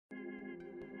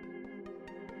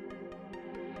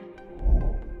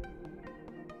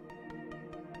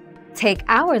Take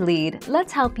our lead,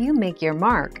 let's help you make your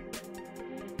mark.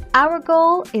 Our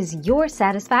goal is your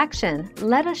satisfaction.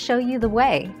 Let us show you the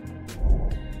way.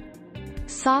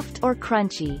 Soft or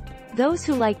crunchy. Those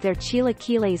who like their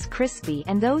chilaquiles crispy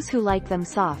and those who like them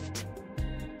soft.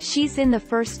 She's in the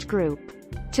first group.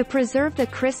 To preserve the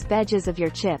crisp edges of your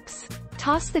chips,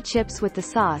 toss the chips with the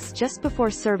sauce just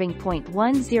before serving.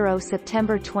 10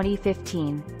 September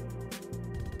 2015.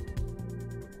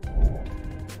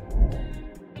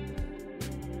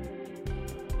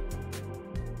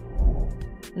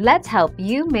 Let's help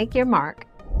you make your mark.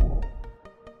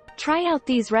 Try out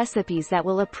these recipes that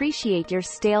will appreciate your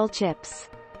stale chips.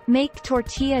 Make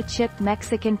tortilla chip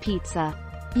Mexican pizza.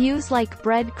 Use like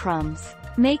breadcrumbs.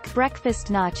 Make breakfast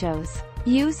nachos.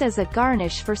 Use as a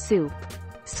garnish for soup.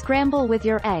 Scramble with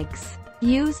your eggs.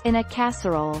 Use in a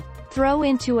casserole. Throw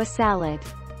into a salad.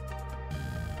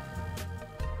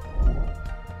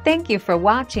 Thank you for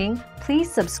watching. Please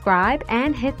subscribe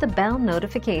and hit the bell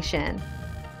notification.